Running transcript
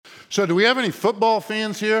So do we have any football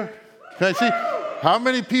fans here? Can I see? How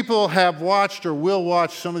many people have watched or will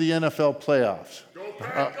watch some of the NFL playoffs?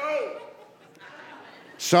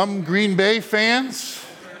 Some Green Bay fans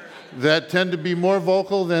that tend to be more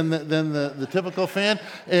vocal than the typical fan.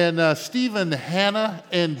 And Stephen, Hannah,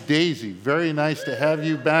 and Daisy, very nice to have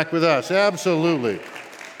you back with us. Absolutely.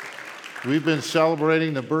 We've been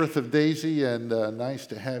celebrating the birth of Daisy, and nice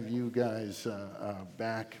to have you guys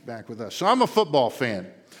back with us. So I'm a football fan,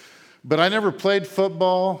 but I never played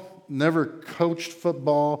football, never coached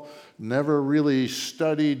football, never really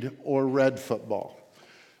studied or read football.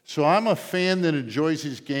 So I'm a fan that enjoys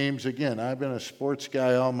these games. Again, I've been a sports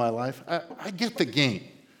guy all my life. I get the game,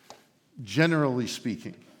 generally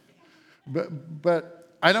speaking.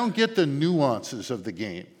 But I don't get the nuances of the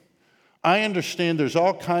game. I understand there's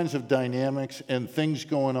all kinds of dynamics and things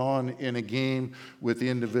going on in a game with the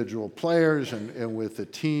individual players and with the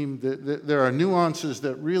team. There are nuances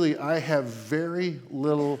that really I have very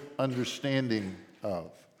little understanding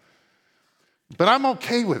of. But I'm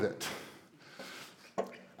okay with it.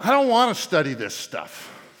 I don't want to study this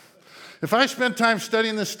stuff. If I spent time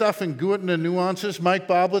studying this stuff and going into nuances, Mike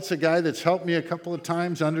Boblett's a guy that's helped me a couple of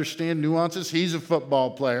times understand nuances. He's a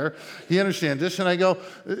football player. He understands this. And I go,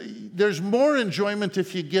 there's more enjoyment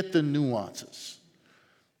if you get the nuances.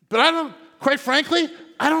 But quite frankly,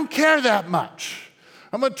 I don't care that much.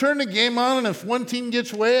 I'm going to turn the game on, and if one team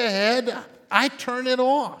gets way ahead, I turn it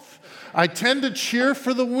off. I tend to cheer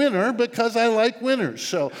for the winner because I like winners.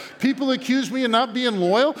 So people accuse me of not being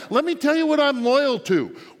loyal. Let me tell you what I'm loyal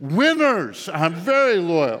to. Winners. I'm very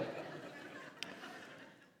loyal.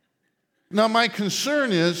 Now, my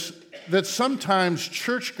concern is that sometimes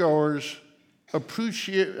churchgoers approach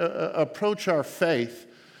our faith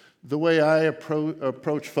the way I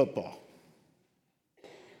approach football.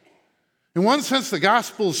 In one sense, the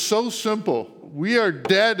gospel is so simple. We are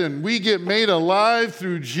dead and we get made alive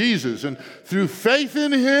through Jesus and through faith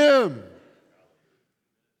in Him.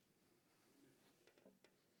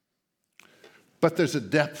 But there's a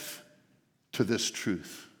depth to this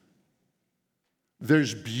truth.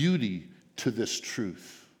 There's beauty to this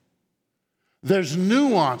truth. There's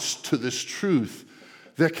nuance to this truth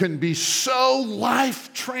that can be so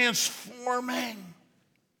life-transforming.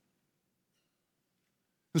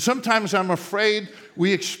 And sometimes I'm afraid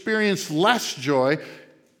we experience less joy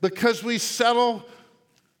because we settle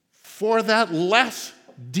for that less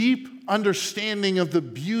deep understanding of the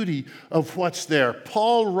beauty of what's there.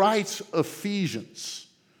 Paul writes Ephesians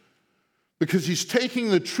because he's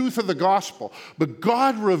taking the truth of the gospel, but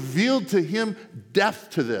God revealed to him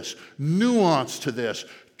depth to this, nuance to this,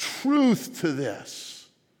 truth to this.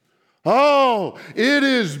 Oh, it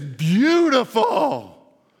is beautiful.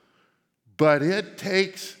 But it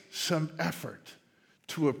takes some effort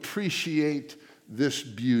to appreciate this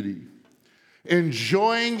beauty.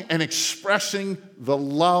 Enjoying and expressing the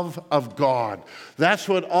love of God. That's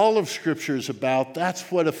what all of Scripture is about.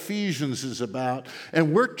 That's what Ephesians is about.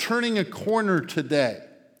 And we're turning a corner today.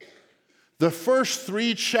 The first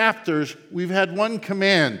 3 chapters, we've had one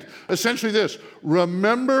command. Essentially this: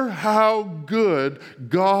 remember how good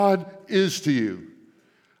God is to you.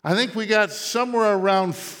 I think we got somewhere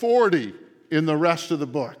around 40 in the rest of the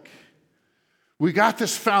book. We got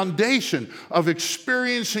this foundation of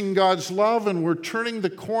experiencing God's love, and we're turning the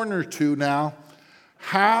corner to now,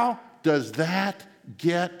 how does that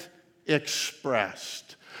get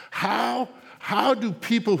expressed? How do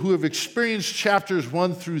people who have experienced chapters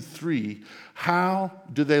 1 through 3, how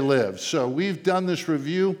do they live? So we've done this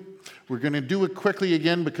review. We're going to do it quickly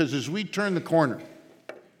again because as we turn the corner,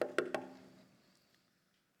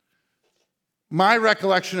 my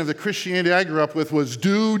recollection of the Christianity I grew up with was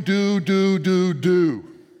do.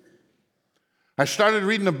 I started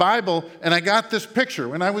reading the Bible, and I got this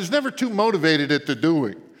picture, and I was never too motivated at the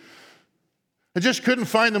doing. I just couldn't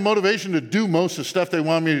find the motivation to do most of the stuff they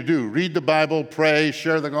want me to do. Read the Bible, pray,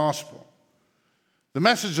 share the gospel. The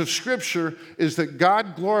message of Scripture is that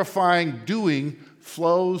God-glorifying doing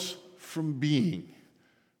flows from being,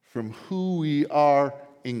 from who we are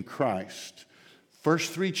in Christ.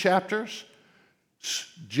 First 3 chapters,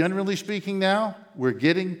 generally speaking now, we're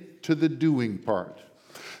getting to the doing part.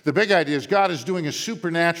 The big idea is God is doing a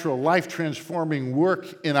supernatural, life-transforming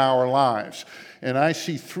work in our lives. And I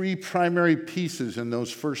see 3 primary pieces in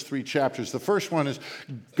those first 3 chapters. The first one is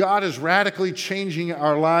God is radically changing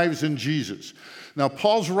our lives in Jesus. Now,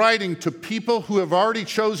 Paul's writing to people who have already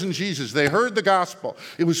chosen Jesus. They heard the gospel.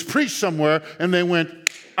 It was preached somewhere, and they went,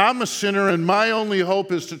 I'm a sinner, and my only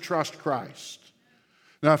hope is to trust Christ.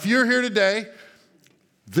 Now, if you're here today,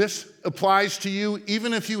 this applies to you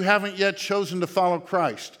even if you haven't yet chosen to follow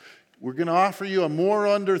Christ. We're going to offer you a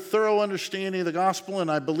more thorough understanding of the gospel, and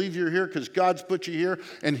I believe you're here because God's put you here,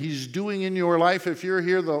 and he's doing in your life, if you're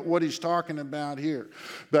here, what he's talking about here.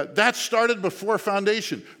 But that started before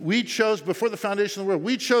foundation. Before the foundation of the world,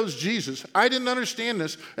 we chose Jesus. I didn't understand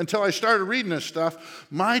this until I started reading this stuff.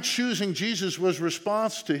 My choosing Jesus was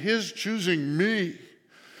response to his choosing me.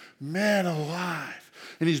 Man alive.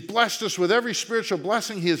 And he's blessed us with every spiritual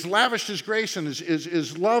blessing. He has lavished his grace and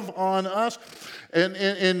his love on us.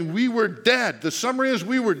 And we were dead. The summary is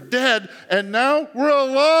we were dead, and now we're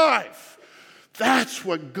alive. That's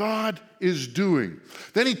what God is doing.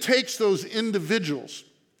 Then he takes those individuals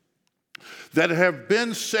that have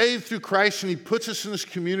been saved through Christ, and he puts us in this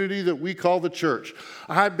community that we call the church.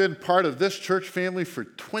 I've been part of this church family for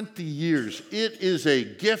 20 years. It is a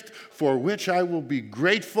gift for which I will be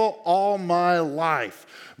grateful all my life.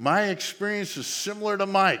 My experience is similar to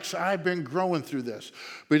Mike's. I've been growing through this.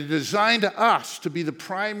 But it's designed to us to be the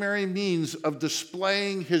primary means of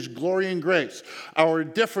displaying his glory and grace. Our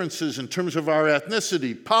differences in terms of our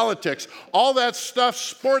ethnicity, politics, all that stuff,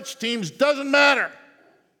 sports teams, doesn't matter.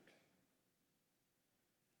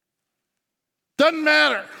 Doesn't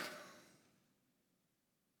matter.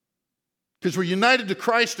 Because we're united to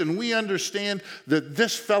Christ and we understand that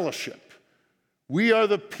this fellowship, we are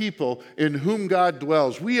the people in whom God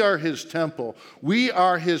dwells. We are his temple. We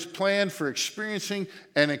are his plan for experiencing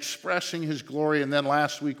and expressing his glory. And then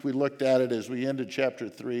last week we looked at it as we ended chapter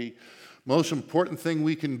 3. Most important thing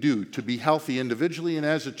we can do to be healthy individually and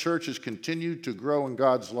as a church is continue to grow in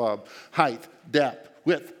God's love. Height, depth,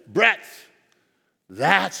 width, breadth.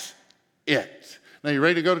 That's it. Now, you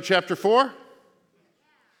ready to go to chapter 4?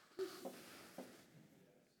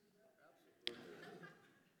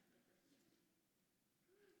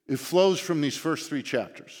 It flows from these first 3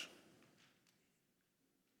 chapters.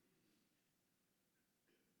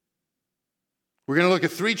 We're going to look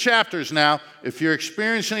at 3 chapters now. If you're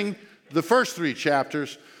experiencing the first 3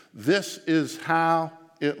 chapters, this is how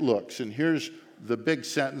it looks. And here's the big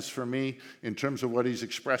sentence for me in terms of what he's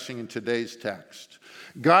expressing in today's text.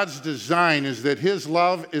 God's design is that his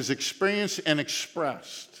love is experienced and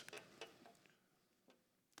expressed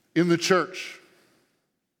in the church.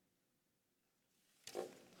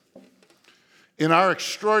 In our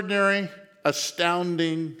extraordinary,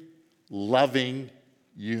 astounding, loving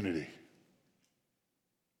unity.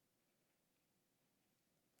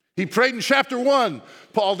 He prayed in chapter 1,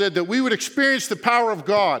 Paul did, that we would experience the power of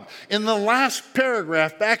God. In the last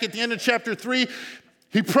paragraph, back at the end of chapter 3,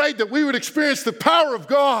 he prayed that we would experience the power of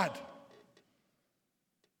God.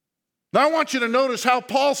 Now I want you to notice how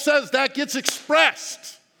Paul says that gets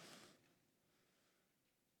expressed.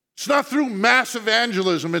 It's not through mass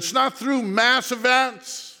evangelism. It's not through mass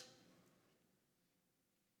events.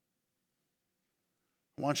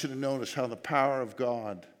 I want you to notice how the power of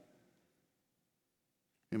God,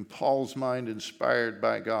 in Paul's mind, inspired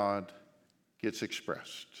by God, gets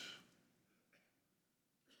expressed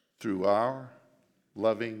through our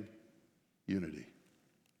loving unity.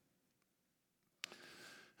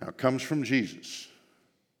 Now, it comes from Jesus.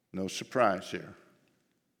 No surprise here.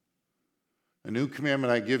 A new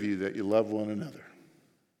commandment I give you, that you love one another.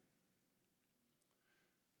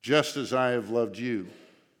 Just as I have loved you,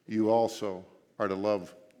 you also are to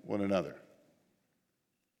love one another.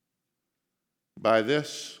 By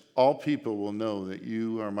this, all people will know that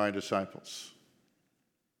you are my disciples,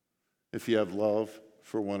 if you have love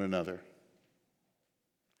for one another.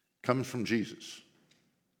 Comes from Jesus.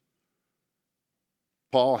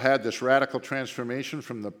 Paul had this radical transformation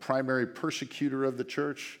from the primary persecutor of the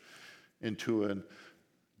church into a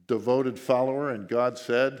devoted follower, and God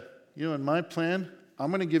said, in my plan,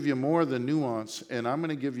 I'm going to give you more of the nuance, and I'm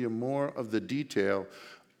going to give you more of the detail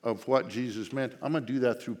of what Jesus meant. I'm going to do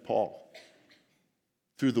that through Paul,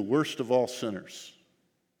 through the worst of all sinners.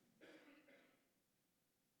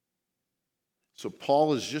 So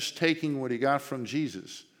Paul is just taking what he got from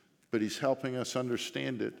Jesus, but he's helping us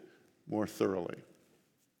understand it more thoroughly.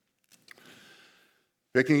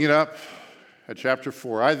 Picking it up at chapter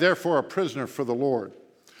 4. I, therefore, a prisoner for the Lord,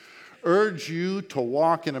 urge you to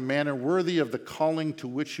walk in a manner worthy of the calling to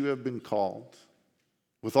which you have been called,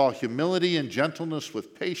 with all humility and gentleness,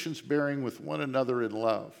 with patience, bearing with one another in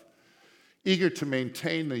love, eager to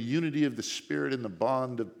maintain the unity of the Spirit in the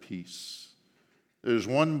bond of peace. There's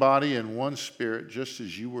one body and one Spirit, just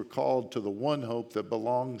as you were called to the one hope that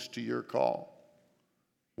belongs to your call.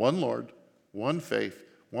 One Lord, one faith,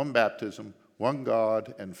 one baptism, one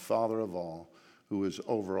God and Father of all, who is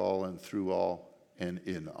over all and through all and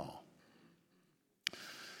in all.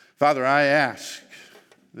 Father, I ask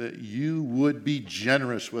that you would be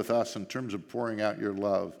generous with us in terms of pouring out your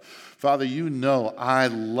love. Father, you know I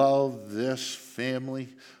love this family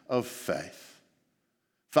of faith.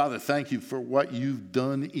 Father, thank you for what you've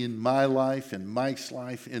done in my life, in Mike's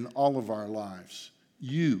life, in all of our lives.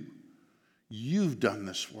 You've done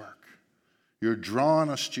this work. You're drawing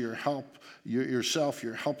us to your help, yourself.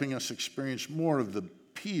 You're helping us experience more of the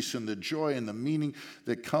peace and the joy and the meaning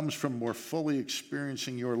that comes from more fully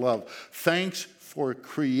experiencing your love. Thanks for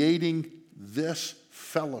creating this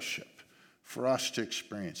fellowship for us to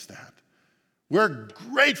experience that. We're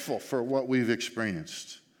grateful for what we've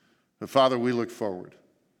experienced. But Father, we look forward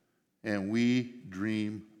and we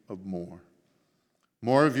dream of more.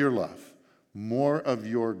 More of your love, more of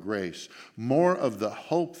your grace, more of the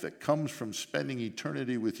hope that comes from spending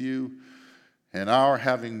eternity with you, and our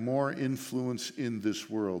having more influence in this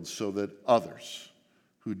world so that others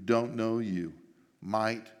who don't know you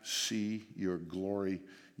might see your glory,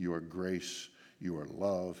 your grace, your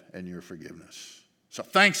love, and your forgiveness. So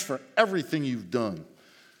thanks for everything you've done.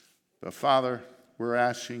 But Father, we're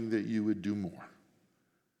asking that you would do more,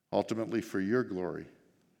 ultimately for your glory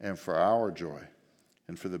and for our joy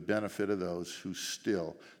and for the benefit of those who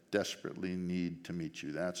still desperately need to meet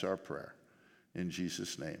you. That's our prayer. In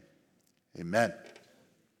Jesus' name. Amen.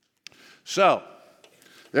 So,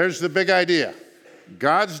 there's the big idea.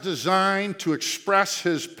 God's design to express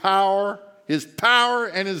his power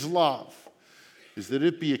and his love is that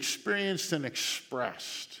it be experienced and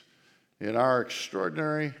expressed in our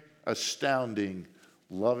extraordinary, astounding,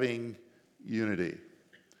 loving unity.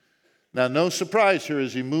 Now, no surprise here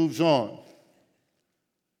as he moves on.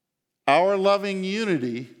 Our loving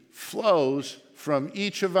unity flows from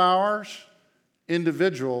each of ours,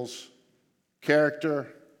 individuals, character,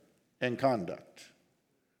 and conduct.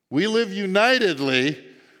 We live unitedly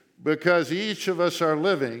because each of us are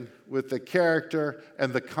living with the character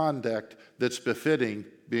and the conduct that's befitting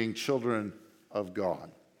being children of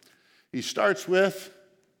God. He starts with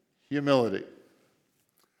humility.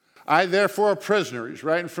 I, therefore, a prisoner, he's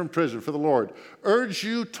writing from prison for the Lord, urge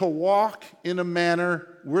you to walk in a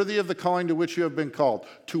manner worthy of the calling to which you have been called,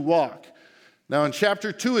 to walk. Now, in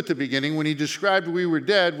chapter 2 at the beginning, when he described we were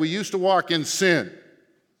dead, we used to walk in sin.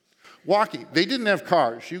 Walking. They didn't have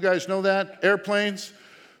cars. You guys know that? Airplanes.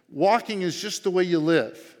 Walking is just the way you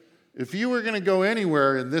live. If you were going to go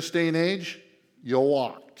anywhere in this day and age, you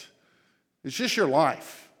walked. It's just your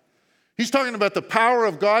life. He's talking about the power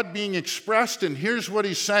of God being expressed, and here's what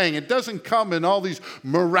he's saying. It doesn't come in all these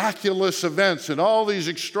miraculous events and all these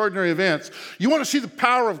extraordinary events. You want to see the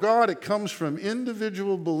power of God? It comes from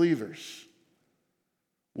individual believers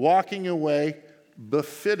walking away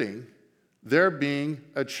befitting their being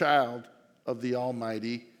a child of the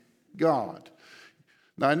Almighty God.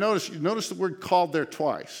 Now, you notice the word called there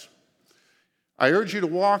twice. I urge you to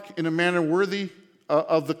walk in a manner worthy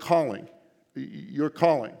of the calling, your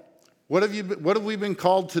calling. What have we been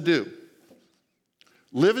called to do?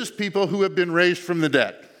 Live as people who have been raised from the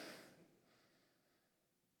dead.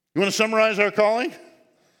 You want to summarize our calling?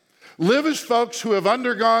 Live as folks who have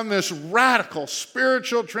undergone this radical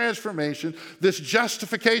spiritual transformation, this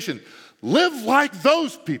justification. Live like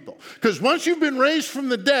those people. Because once you've been raised from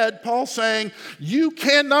the dead, Paul's saying, you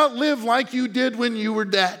cannot live like you did when you were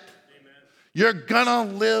dead. Amen. You're going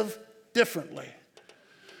to live differently.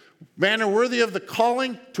 Manner worthy of the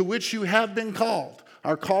calling to which you have been called.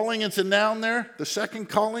 Our calling is a noun there. The second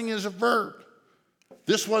calling is a verb.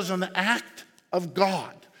 This was an act of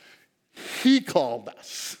God. He called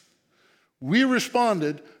us. We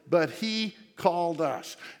responded, but he called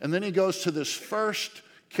us. And then he goes to this first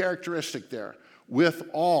characteristic there, with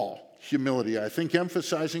all humility. I think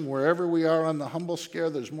emphasizing wherever we are on the humble scale,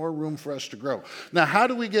 there's more room for us to grow. Now, how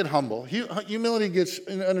do we get humble? Humility gets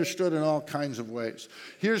understood in all kinds of ways.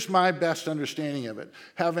 Here's my best understanding of it.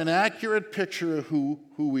 Have an accurate picture of who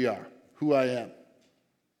we are, who I am.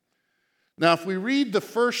 Now, if we read the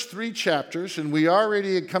first 3 chapters and we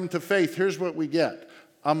already had come to faith, here's what we get.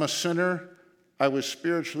 I'm a sinner, I was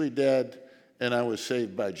spiritually dead, and I was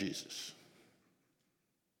saved by Jesus.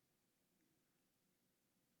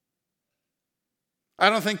 I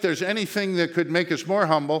don't think there's anything that could make us more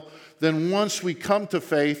humble than once we come to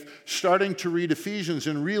faith, starting to read Ephesians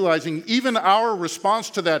and realizing even our response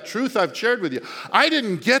to that truth I've shared with you. I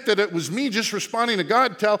didn't get that it was me just responding to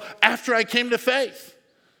God till after I came to faith.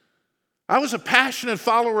 I was a passionate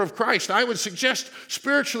follower of Christ. I would suggest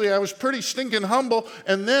spiritually I was pretty stinking humble,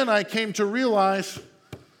 and then I came to realize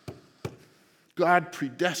God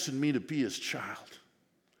predestined me to be his child,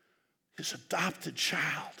 his adopted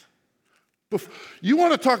child. You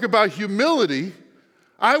want to talk about humility?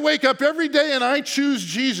 I wake up every day and I choose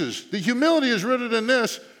Jesus. The humility is rooted in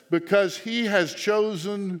this because he has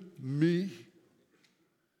chosen me.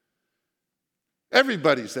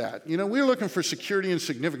 Everybody's that. You know, we're looking for security and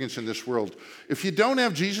significance in this world. If you don't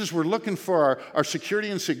have Jesus, we're looking for our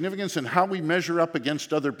security and significance in how we measure up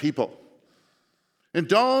against other people. And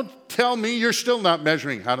don't tell me you're still not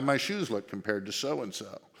measuring. How do my shoes look compared to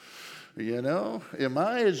so-and-so? You know, am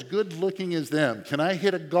I as good looking as them? Can I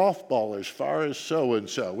hit a golf ball as far as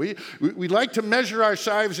so-and-so? We like to measure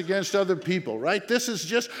ourselves against other people, right? This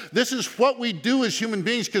is what we do as human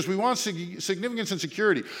beings because we want significance and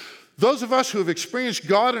security. Those of us who have experienced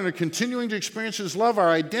God and are continuing to experience his love, our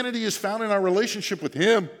identity is found in our relationship with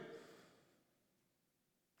him.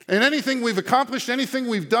 And anything we've accomplished, anything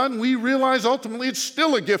we've done, we realize ultimately it's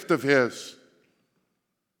still a gift of his.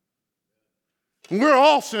 We're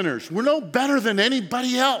all sinners. We're no better than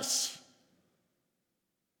anybody else.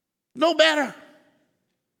 No better.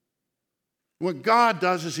 What God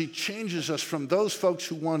does is he changes us from those folks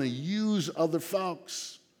who want to use other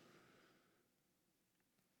folks,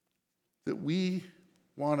 that we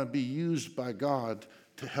want to be used by God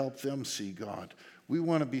to help them see God. We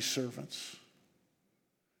want to be servants.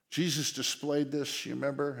 Jesus displayed this, you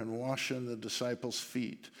remember, in washing the disciples'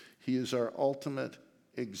 feet. He is our ultimate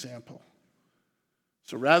example.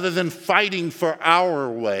 So rather than fighting for our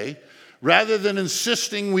way, rather than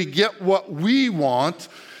insisting we get what we want,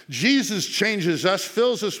 Jesus changes us,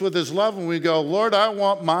 fills us with his love, and we go, Lord, I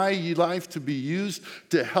want my life to be used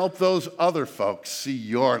to help those other folks see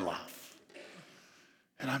your love.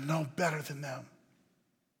 And I'm no better than them.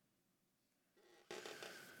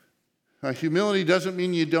 Now, humility doesn't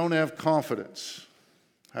mean you don't have confidence.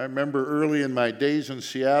 I remember early in my days in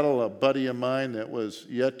Seattle, a buddy of mine that was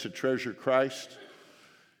yet to treasure Christ,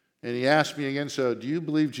 and he asked me again, so do you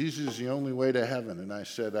believe Jesus is the only way to heaven? And I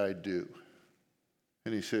said, I do.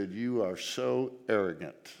 And he said, you are so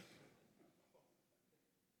arrogant.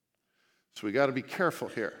 So we got to be careful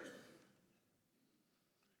here.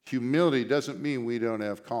 Humility doesn't mean we don't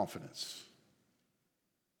have confidence.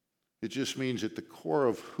 It just means at the core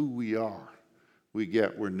of who we are,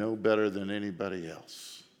 we're no better than anybody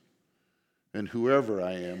else. And whoever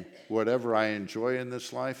I am, whatever I enjoy in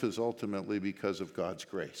this life is ultimately because of God's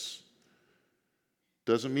grace.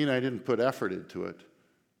 Doesn't mean I didn't put effort into it,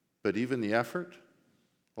 but even the effort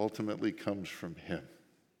ultimately comes from him.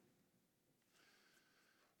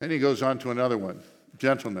 Then he goes on to another one,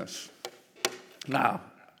 gentleness. Now,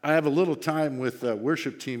 I have a little time with the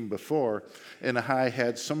worship team before, and I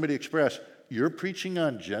had somebody express, you're preaching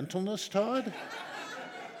on gentleness, Todd?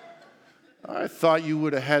 I thought you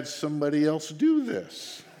would have had somebody else do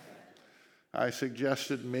this. I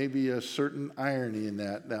suggested maybe a certain irony in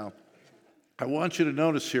that. Now, I want you to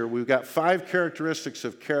notice here, we've got 5 characteristics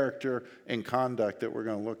of character and conduct that we're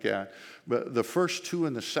going to look at. But the first 2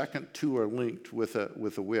 and the second 2 are linked with a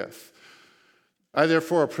with. I,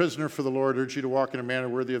 therefore, a prisoner for the Lord, urge you to walk in a manner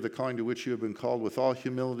worthy of the calling to which you have been called, with all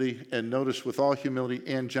humility, and notice with all humility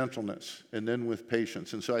and gentleness, and then with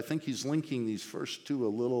patience. And so I think he's linking these first 2 a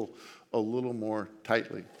little more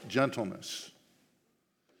tightly. Gentleness.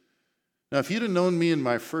 Now, if you'd have known me in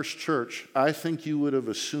my first church, I think you would have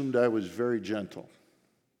assumed I was very gentle.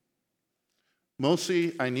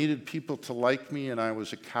 Mostly, I needed people to like me, and I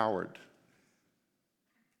was a coward.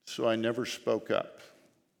 So I never spoke up.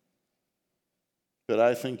 But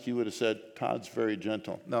I think you would have said, Todd's very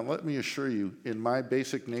gentle. Now, let me assure you, in my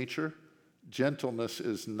basic nature, gentleness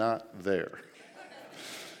is not there,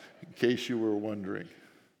 in case you were wondering.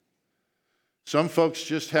 Some folks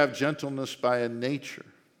just have gentleness by a nature.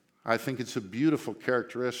 I think it's a beautiful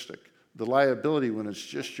characteristic. The liability when it's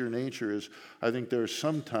just your nature is, I think there are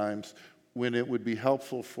some times when it would be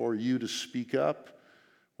helpful for you to speak up,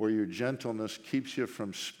 where your gentleness keeps you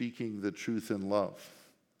from speaking the truth in love.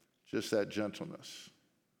 Just that gentleness.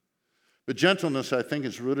 But gentleness, I think,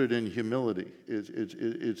 is rooted in humility.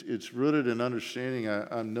 It's rooted in understanding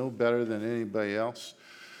I'm no better than anybody else.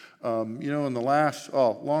 In the last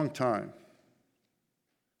long time,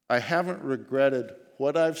 I haven't regretted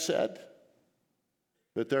what I've said,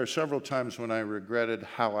 but there are several times when I regretted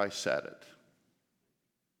how I said it.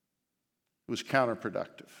 It was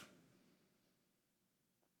counterproductive.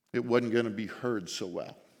 It wasn't going to be heard so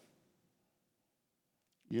well.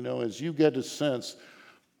 You know, as you get a sense,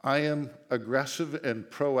 I am aggressive and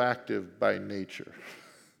proactive by nature.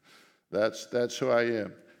 That's who I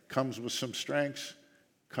am. Comes with some strengths,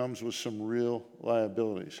 comes with some real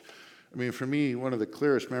liabilities. I mean, for me, one of the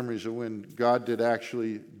clearest memories of when God did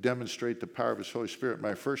actually demonstrate the power of his Holy Spirit.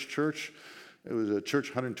 My first church, It was a church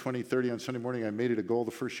 120, 30 on Sunday morning. I made it a goal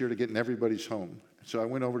the first year to get in everybody's home. So I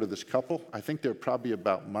went over to this couple. I think they're probably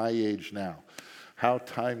about my age now. How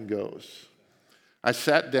time goes. I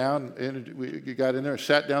sat down, and we got in there,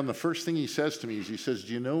 sat down. The first thing he says to me is, he says,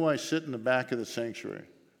 "Do you know I sit in the back of the sanctuary?"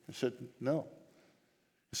 I said, "No."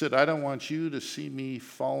 He said, "I don't want you to see me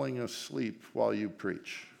falling asleep while you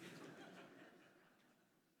preach."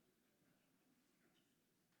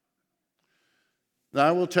 Now,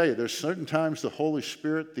 I will tell you, there's certain times the Holy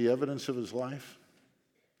Spirit, the evidence of his life.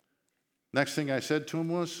 Next thing I said to him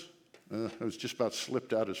was, it was just about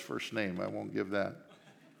slipped out his first name. I won't give that.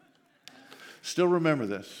 Still remember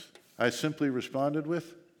this. I simply responded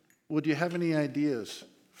with, "Well, do you have any ideas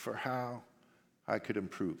for how I could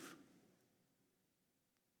improve?"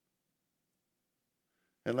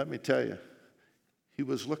 And let me tell you, he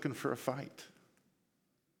was looking for a fight.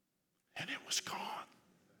 And it was gone.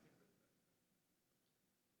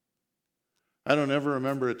 I don't ever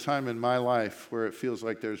remember a time in my life where it feels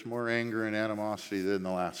like there's more anger and animosity than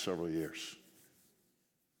the last several years.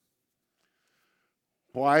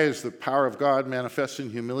 Why is the power of God manifest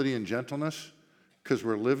in humility and gentleness? Because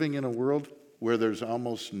we're living in a world where there's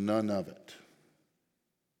almost none of it.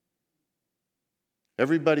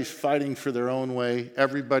 Everybody's fighting for their own way.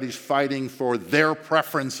 Everybody's fighting for their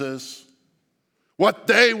preferences. What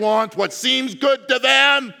they want, what seems good to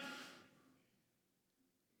them.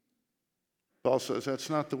 Paul says that's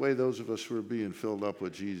not the way those of us who are being filled up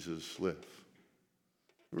with Jesus live.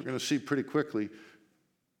 We're going to see pretty quickly,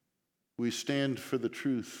 we stand for the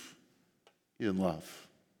truth in love.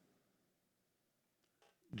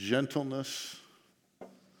 Gentleness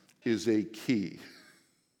is a key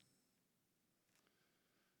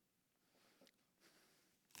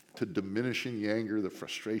to diminishing the anger, the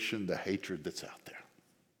frustration, the hatred that's out there.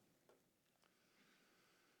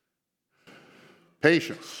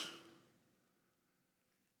 Patience.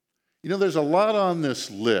 You know, there's a lot on this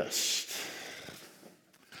list.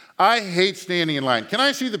 I hate standing in line. Can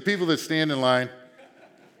I see the people that stand in line?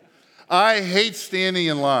 I hate standing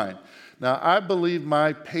in line. Now, I believe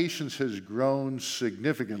my patience has grown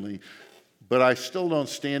significantly, but I still don't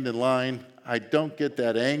stand in line. I don't get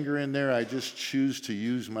that anger in there. I just choose to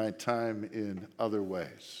use my time in other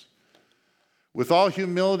ways. With all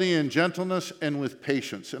humility and gentleness and with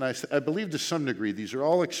patience. And I believe to some degree, these are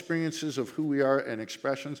all experiences of who we are and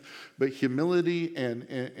expressions, but humility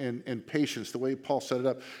and patience, the way Paul set it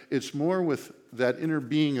up, it's more with that inner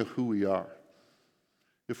being of who we are.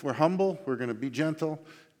 If we're humble, we're going to be gentle.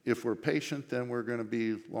 If we're patient, then we're going to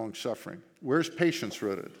be long-suffering. Where's patience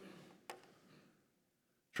rooted?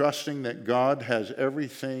 Trusting that God has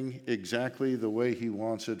everything exactly the way he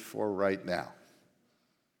wants it for right now.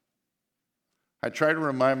 I try to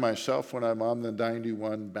remind myself when I'm on the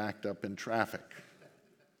 91 backed up in traffic.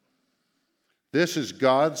 This is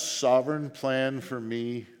God's sovereign plan for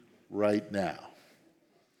me right now.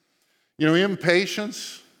 You know,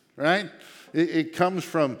 impatience, right? It comes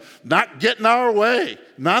from not getting our way,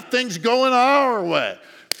 not things going our way.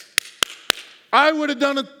 I would have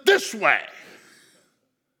done it this way.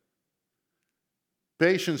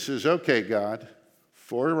 Patience is, okay, God,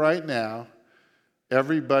 for right now,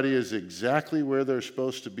 everybody is exactly where they're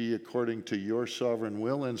supposed to be according to your sovereign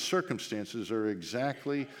will, and circumstances are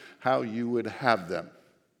exactly how you would have them.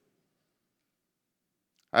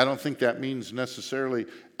 I don't think that means necessarily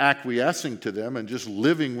acquiescing to them and just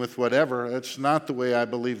living with whatever. That's not the way I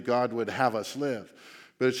believe God would have us live.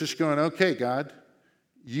 But it's just going, okay, God,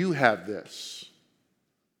 you have this,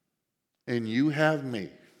 and you have me.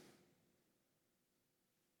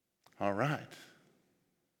 All right.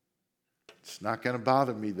 It's not going to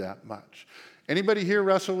bother me that much. Anybody here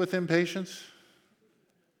wrestle with impatience?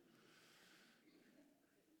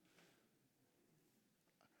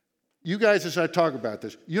 You guys, as I talk about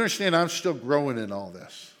this, you understand I'm still growing in all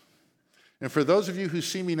this. And for those of you who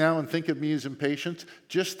see me now and think of me as impatient,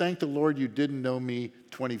 just thank the Lord you didn't know me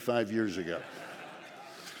 25 years ago.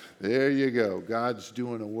 There you go. God's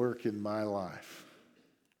doing a work in my life.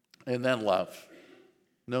 And then love.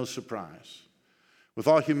 No surprise. With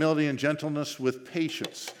all humility and gentleness, with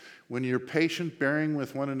patience. When you're patient, bearing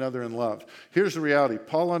with one another in love. Here's the reality.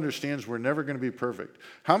 Paul understands we're never going to be perfect.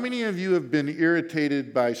 How many of you have been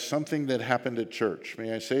irritated by something that happened at church?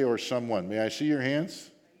 May I say, or someone? May I see your hands?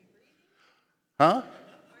 Huh?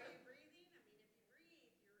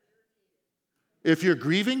 If you're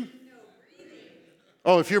grieving?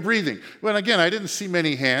 Oh, if you're breathing. Well, again, I didn't see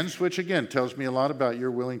many hands, which again tells me a lot about you're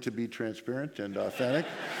willing to be transparent and authentic.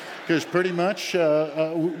 Because pretty much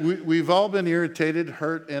we've all been irritated,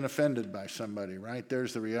 hurt, and offended by somebody, right?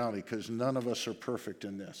 There's the reality, because none of us are perfect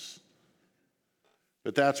in this.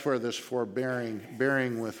 But that's where this forbearing,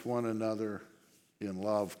 bearing with one another in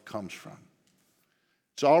love comes from.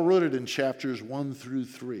 It's all rooted in chapters 1 through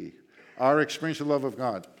 3. Our experience of the love of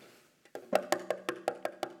God.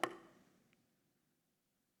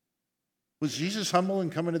 Was Jesus humble in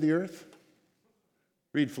coming to the earth?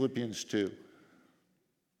 Read Philippians 2.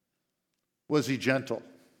 Was he gentle?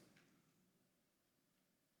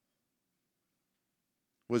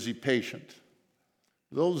 Was he patient?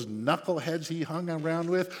 Those knuckleheads he hung around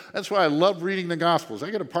with. That's why I love reading the Gospels.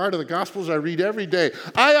 I get a part of the Gospels I read every day.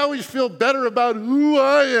 I always feel better about who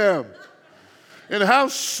I am and how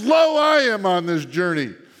slow I am on this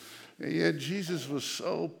journey. And yet Jesus was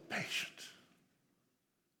so patient,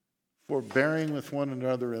 forbearing with one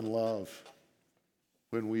another in love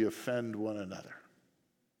when we offend one another.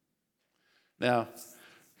 Now,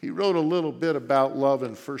 he wrote a little bit about love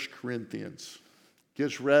in 1 Corinthians.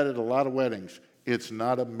 Gets read at a lot of weddings. It's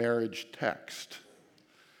not a marriage text.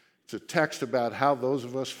 It's a text about how those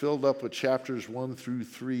of us filled up with chapters 1 through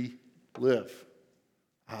 3 live.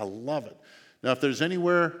 I love it. Now, if there's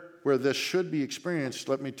anywhere where this should be experienced,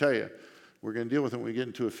 let me tell you, we're going to deal with it when we get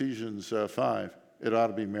into Ephesians 5. It ought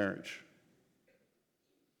to be marriage.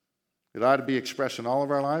 It ought to be expressed in all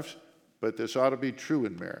of our lives, but this ought to be true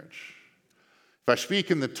in marriage. If I speak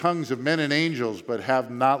in the tongues of men and angels, but have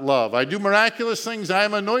not love, I do miraculous things. I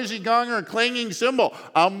am a noisy gong or a clanging cymbal.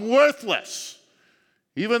 I'm worthless,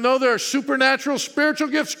 even though there are supernatural spiritual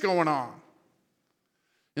gifts going on.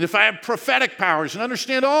 And if I have prophetic powers and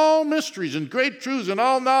understand all mysteries and great truths and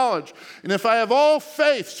all knowledge, and if I have all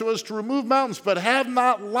faith so as to remove mountains, but have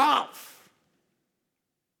not love,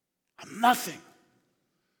 I'm nothing.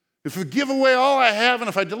 If I give away all I have, and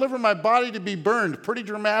if I deliver my body to be burned, pretty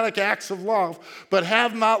dramatic acts of love, but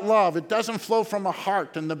have not love, it doesn't flow from a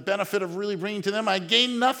heart and the benefit of really bringing to them, I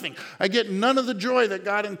gain nothing. I get none of the joy that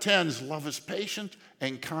God intends. Love is patient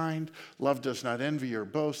and kind. Love does not envy or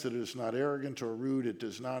boast. It is not arrogant or rude. It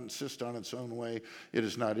does not insist on its own way. It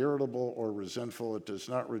is not irritable or resentful. It does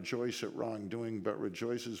not rejoice at wrongdoing, but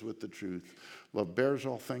rejoices with the truth. Love bears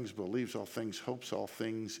all things, believes all things, hopes all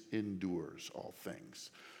things, endures all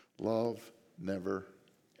things. Love never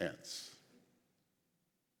ends.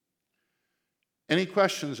 Any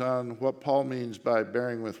questions on what Paul means by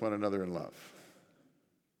bearing with one another in love?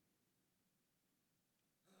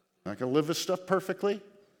 Not going to live this stuff perfectly.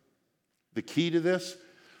 The key to this,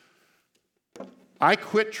 I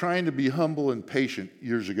quit trying to be humble and patient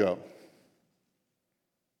years ago.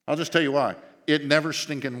 I'll just tell you why. It never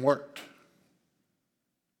stinking worked.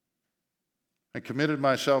 I committed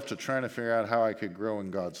myself to trying to figure out how I could grow in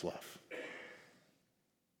God's love.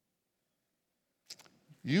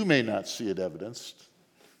 You may not see it evidenced,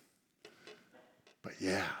 but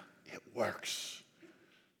yeah, it works.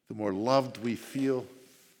 The more loved we feel,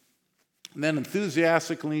 and then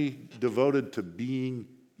enthusiastically devoted to being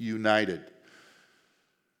united.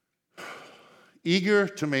 Eager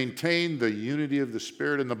to maintain the unity of the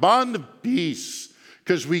Spirit and the bond of peace,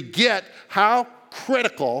 because we get how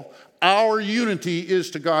critical our unity is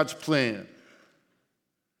to God's plan.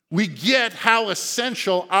 We get how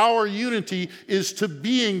essential our unity is to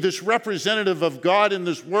being this representative of God in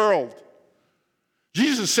this world.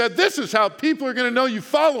 Jesus said, this is how people are going to know you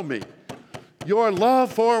follow me. Your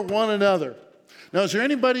love for one another. Now, is there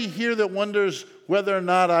anybody here that wonders whether or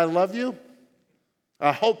not I love you?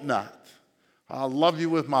 I hope not. I love you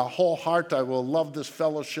with my whole heart. I will love this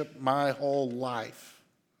fellowship my whole life.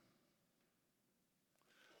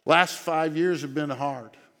 Last 5 years have been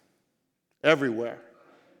hard. Everywhere.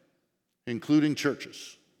 Including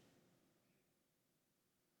churches.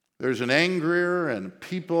 There's an angrier and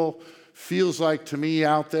people feels like to me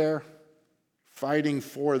out there fighting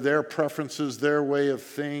for their preferences, their way of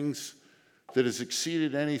things that has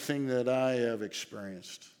exceeded anything that I have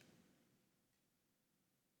experienced.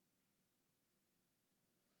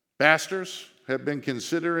 Pastors have been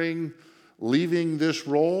considering leaving this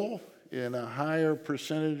role in a higher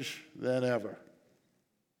percentage than ever.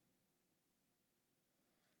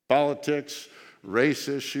 Politics, race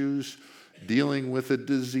issues, dealing with a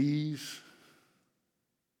disease.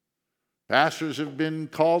 Pastors have been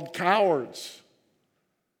called cowards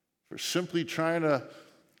for simply trying to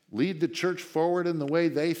lead the church forward in the way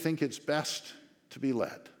they think it's best to be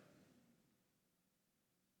led.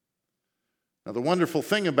 Now, the wonderful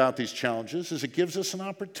thing about these challenges is it gives us an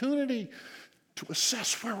opportunity to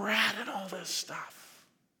assess where we're at in all this stuff.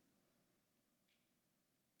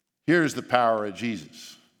 Here's the power of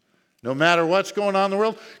Jesus. No matter what's going on in the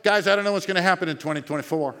world, guys, I don't know what's going to happen in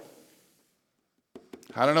 2024.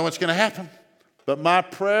 I don't know what's going to happen. But my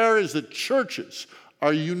prayer is that churches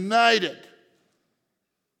are united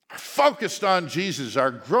are focused on Jesus,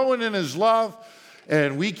 are growing in his love,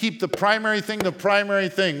 and we keep the primary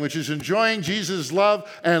thing, which is enjoying Jesus' love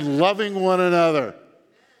and loving one another.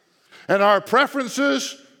 And our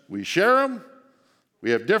preferences, we share them.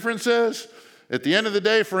 We have differences. At the end of the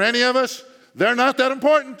day, for any of us, they're not that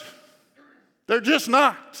important. They're just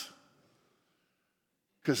not.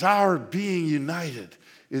 Because our being united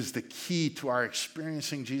is the key to our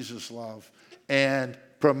experiencing Jesus' love and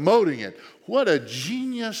promoting it. What a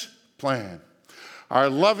genius plan. Our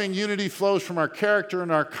loving unity flows from our character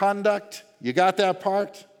and our conduct. You got that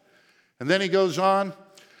part? And then he goes on.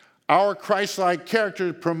 Our Christ-like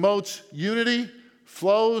character promotes unity,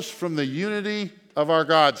 flows from the unity of our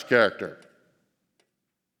God's character.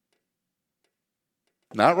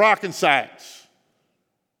 Not rocket science.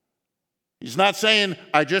 He's not saying,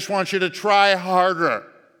 I just want you to try harder.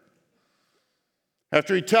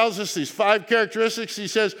 After he tells us these 5 characteristics, he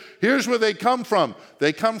says, here's where they come from.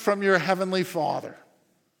 They come from your heavenly Father.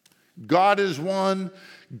 God is one,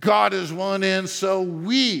 and so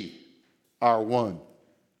we are one.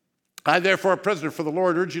 I, therefore, a prisoner for the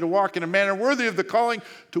Lord, urge you to walk in a manner worthy of the calling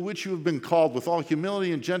to which you have been called, with all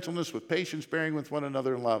humility and gentleness, with patience, bearing with one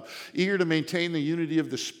another in love, eager to maintain the unity of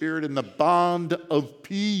the Spirit in the bond of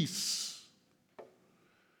peace.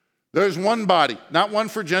 There's one body, not one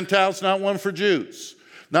for Gentiles, not one for Jews,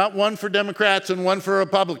 not one for Democrats and one for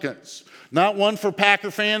Republicans, not one for Packer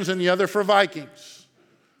fans and the other for Vikings.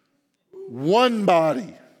 One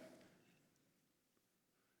body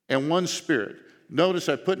and one Spirit. Notice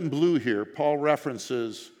I put in blue here, Paul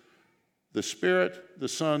references the Spirit, the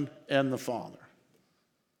Son, and the Father.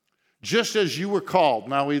 Just as you were called.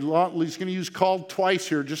 Now, he's going to use called twice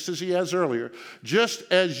here, just as he has earlier. Just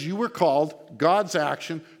as you were called, God's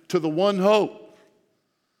action, to the one hope.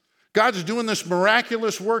 God's doing this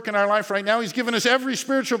miraculous work in our life right now. He's given us every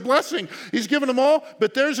spiritual blessing. He's given them all,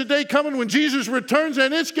 but there's a day coming when Jesus returns,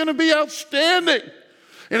 and it's going to be outstanding.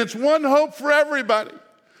 And it's one hope for everybody.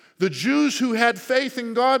 The Jews who had faith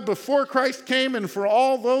in God before Christ came, and for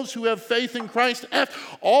all those who have faith in Christ after,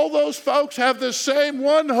 all those folks have the same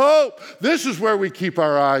one hope. This is where we keep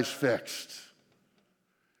our eyes fixed.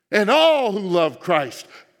 And all who love Christ,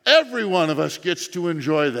 every one of us gets to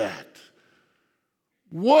enjoy that.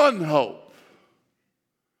 One hope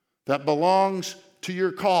that belongs to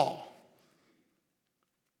your call.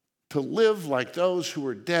 To live like those who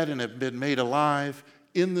are dead and have been made alive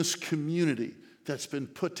in this community that's been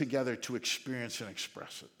put together to experience and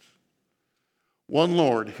express it. One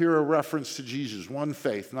Lord, here a reference to Jesus. One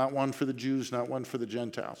faith, not one for the Jews, not one for the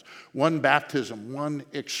Gentiles. One baptism, one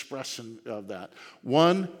expression of that.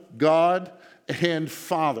 One God and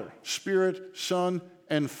Father, Spirit, Son,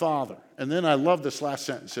 and Father. And then I love this last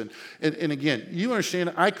sentence. And again, you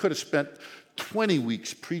understand, I could have spent 20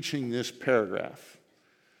 weeks preaching this paragraph.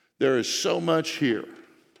 There is so much here.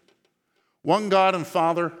 One God and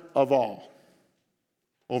Father of all,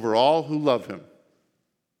 over all who love him.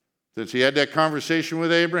 Since he had that conversation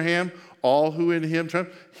with Abraham, all who in him trust,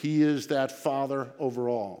 he is that Father over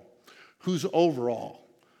all. Who's over all?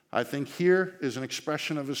 I think here is an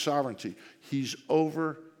expression of his sovereignty. He's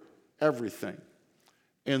over everything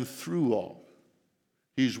and through all.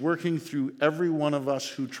 He's working through every one of us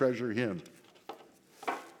who treasure him.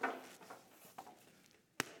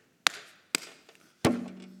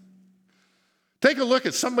 Take a look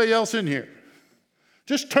at somebody else in here.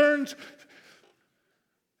 Just turns.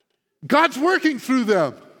 God's working through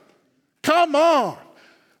them. Come on.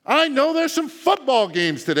 I know there's some football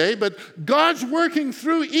games today, but God's working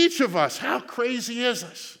through each of us. How crazy is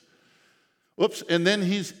this? Whoops, and then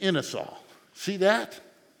he's in us all. See that?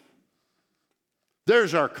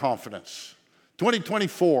 There's our confidence.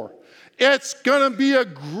 2024. It's going to be a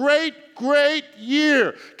great, great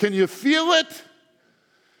year. Can you feel it?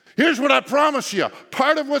 Here's what I promise you.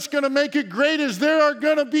 Part of what's going to make it great is there are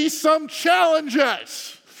going to be some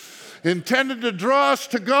challenges intended to draw us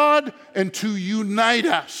to God and to unite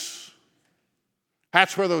us.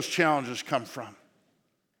 That's where those challenges come from.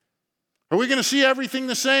 Are we going to see everything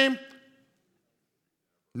the same?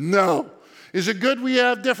 No. Is it good we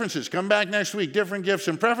have differences? Come back next week. Different gifts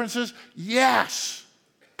and preferences? Yes.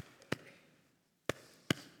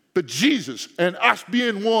 But Jesus and us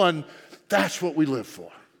being one, that's what we live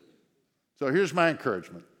for. So here's my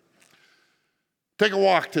encouragement. Take a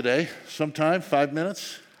walk today, sometime, 5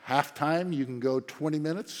 minutes. Half time, you can go 20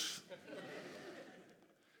 minutes.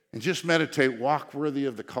 And just meditate, walk worthy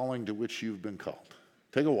of the calling to which you've been called.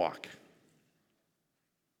 Take a walk.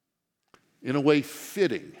 In a way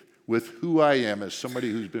fitting with who I am as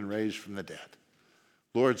somebody who's been raised from the dead.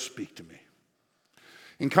 Lord, speak to me.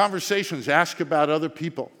 In conversations, ask about other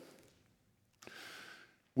people.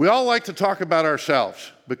 We all like to talk about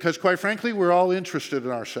ourselves because, quite frankly, we're all interested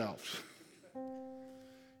in ourselves.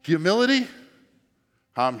 Humility,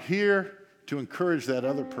 I'm here to encourage that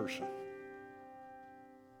other person.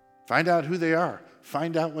 Find out who they are.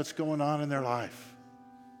 Find out what's going on in their life.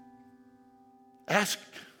 Ask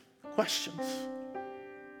questions.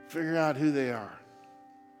 Figure out who they are.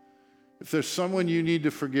 If there's someone you need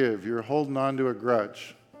to forgive, you're holding on to a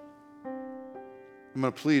grudge, I'm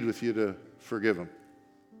going to plead with you to forgive them.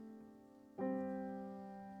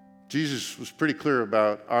 Jesus was pretty clear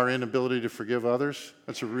about our inability to forgive others.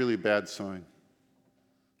 That's a really bad sign.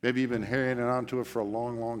 Maybe you've been hanging on to it for a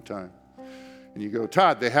long, long time. And you go,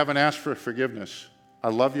 Todd, they haven't asked for forgiveness. I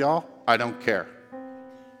love y'all. I don't care.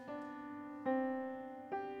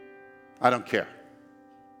 I don't care.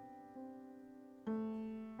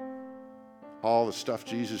 All the stuff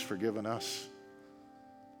Jesus has forgiven us.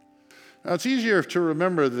 Now, it's easier to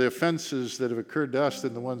remember the offenses that have occurred to us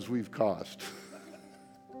than the ones we've caused.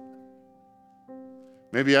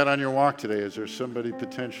 Maybe out on your walk today, is there somebody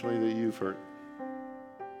potentially that you've hurt?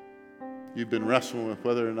 You've been wrestling with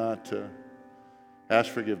whether or not to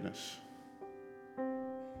ask forgiveness.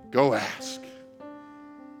 Go ask.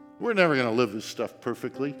 We're never going to live this stuff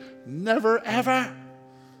perfectly. Never, ever.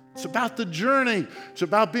 It's about the journey. It's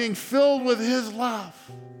about being filled with His love.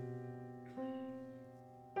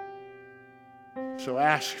 So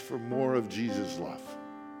ask for more of Jesus' love.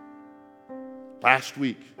 Last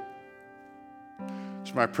week,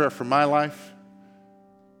 it's my prayer for my life.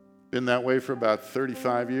 Been that way for about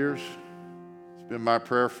 35 years. It's been my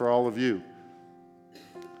prayer for all of you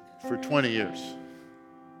for 20 years.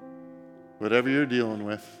 Whatever you're dealing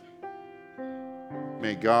with,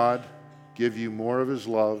 may God give you more of His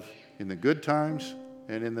love in the good times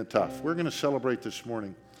and in the tough. We're going to celebrate this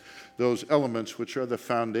morning those elements which are the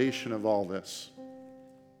foundation of all this.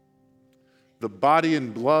 The body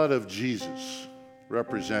and blood of Jesus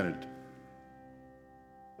represented.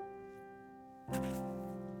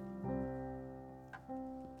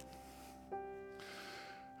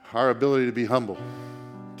 Our ability to be humble,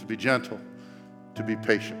 to be gentle, to be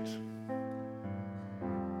patient,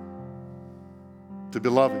 to be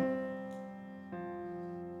loving,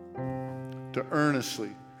 to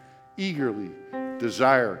earnestly, eagerly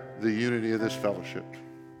desire the unity of this fellowship.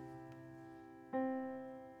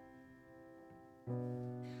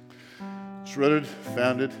 It's rooted,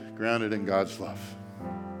 founded, grounded in God's love.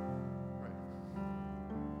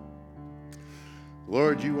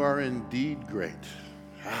 Lord, you are indeed great.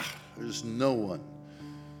 There's no one,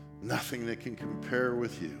 nothing that can compare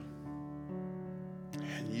with you.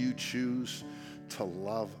 And you choose to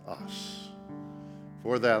love us.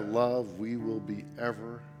 For that love, we will be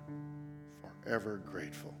forever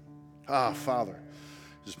grateful. Father,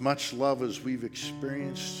 as much love as we've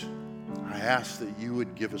experienced, I ask that you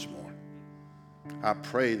would give us more. I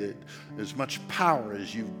pray that as much power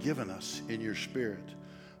as you've given us in your Spirit,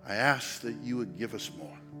 I ask that you would give us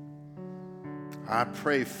more. I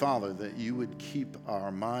pray, Father, that you would keep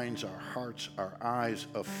our minds, our hearts, our eyes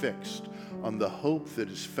affixed on the hope that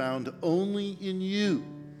is found only in you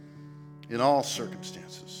in all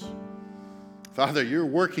circumstances. Father, you're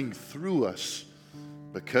working through us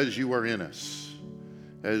because you are in us.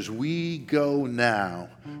 As we go now,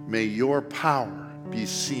 may your power be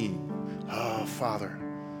seen. Oh, Father,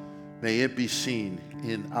 may it be seen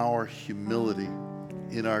in our humility,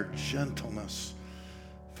 in our gentleness,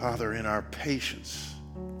 Father, in our patience,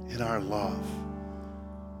 in our love,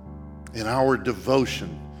 in our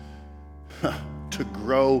devotion to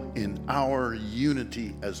grow in our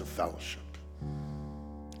unity as a fellowship.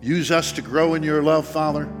 Use us to grow in your love,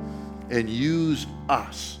 Father, and use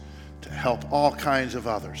us to help all kinds of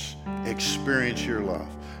others experience your love.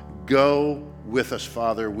 Go with us,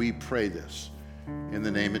 Father. We pray this in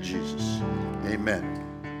the name of Jesus. Amen.